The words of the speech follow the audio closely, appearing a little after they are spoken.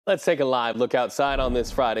Let's take a live look outside on this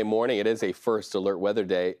Friday morning. It is a first alert weather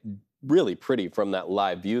day. Really pretty from that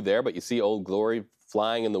live view there, but you see Old Glory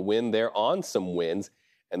flying in the wind there on some winds,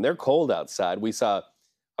 and they're cold outside. We saw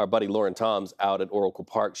our buddy Lauren Toms out at Oracle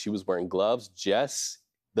Park. She was wearing gloves. Jess,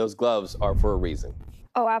 those gloves are for a reason.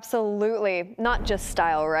 Oh, absolutely. Not just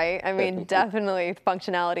style, right? I mean, definitely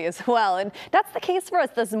functionality as well. And that's the case for us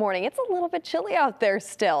this morning. It's a little bit chilly out there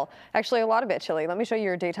still. Actually, a lot of bit chilly. Let me show you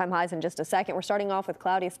your daytime highs in just a second. We're starting off with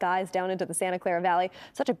cloudy skies down into the Santa Clara Valley.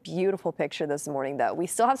 Such a beautiful picture this morning, though. We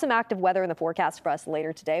still have some active weather in the forecast for us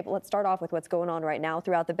later today, but let's start off with what's going on right now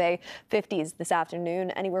throughout the Bay. 50s this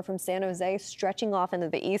afternoon, anywhere from San Jose stretching off into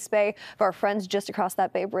the East Bay. For our friends just across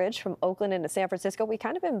that Bay Bridge from Oakland into San Francisco, we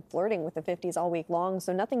kind of been flirting with the 50s all week long.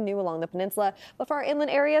 So nothing new along the peninsula. But for our inland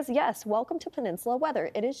areas, yes, welcome to peninsula weather.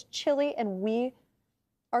 It is chilly and we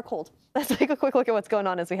are cold. Let's take a quick look at what's going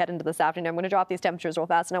on as we head into this afternoon. I'm going to drop these temperatures real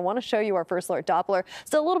fast, and I want to show you our first alert Doppler.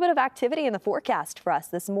 Still a little bit of activity in the forecast for us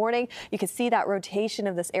this morning. You can see that rotation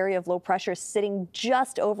of this area of low pressure sitting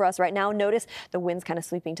just over us right now. Notice the winds kind of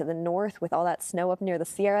sweeping to the north with all that snow up near the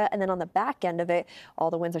Sierra, and then on the back end of it, all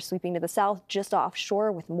the winds are sweeping to the south just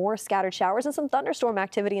offshore with more scattered showers and some thunderstorm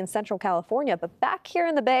activity in central California. But back here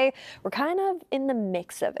in the Bay, we're kind of in the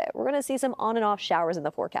mix of it. We're going to see some on and off showers in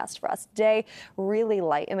the forecast for us today. Really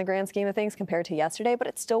light in the grand scheme of things compared to yesterday, but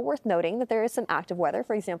it's still worth noting that there is some active weather,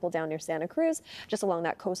 for example, down near Santa Cruz, just along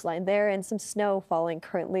that coastline there, and some snow falling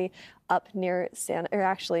currently up near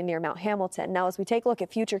near Mount Hamilton. Now, as we take a look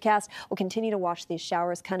at Futurecast, we'll continue to watch these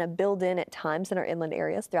showers kind of build in at times in our inland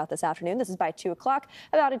areas throughout this afternoon. This is by 2 o'clock,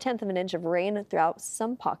 about 1/10 of an inch of rain throughout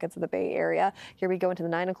some pockets of the Bay Area. Here we go into the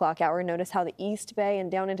 9 o'clock hour. Notice how the East Bay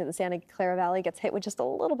and down into the Santa Clara Valley gets hit with just a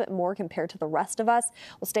little bit more compared to the rest of us.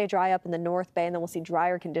 We'll stay dry up in the North Bay, and then we'll see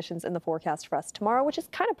drier conditions in the forecast for us tomorrow, which is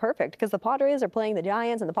kind of perfect because the Padres are playing the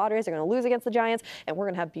Giants, and the Padres are going to lose against the Giants, and we're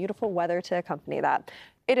going to have beautiful weather to accompany that.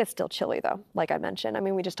 It is still chilly, though, like I mentioned. I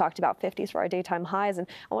mean, we just talked about 50s for our daytime highs, and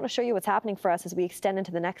I want to show you what's happening for us as we extend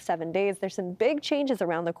into the next 7 days. There's some big changes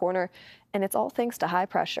around the corner, and it's all thanks to high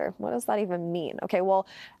pressure. What does that even mean? Okay, well,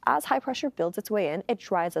 as high pressure builds its way in, it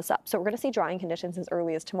dries us up. So we're going to see drying conditions as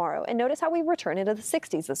early as tomorrow. And notice how we return into the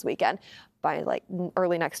 60s this weekend. By like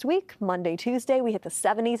early next week, Monday, Tuesday, we hit the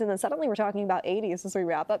 70s, and then suddenly we're talking about 80s as we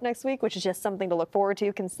wrap up next week, which is just something to look forward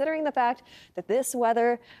to, considering the fact that this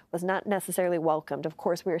weather was not necessarily welcomed. Of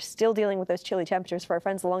course, we are still dealing with those chilly temperatures for our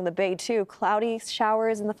friends along the Bay, too. Cloudy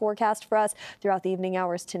showers in the forecast for us throughout the evening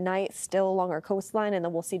hours tonight, still along our coastline, and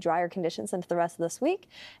then we'll see drier conditions into the rest of this week,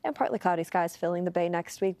 and partly cloudy skies filling the Bay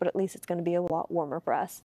next week, but at least it's going to be a lot warmer for us.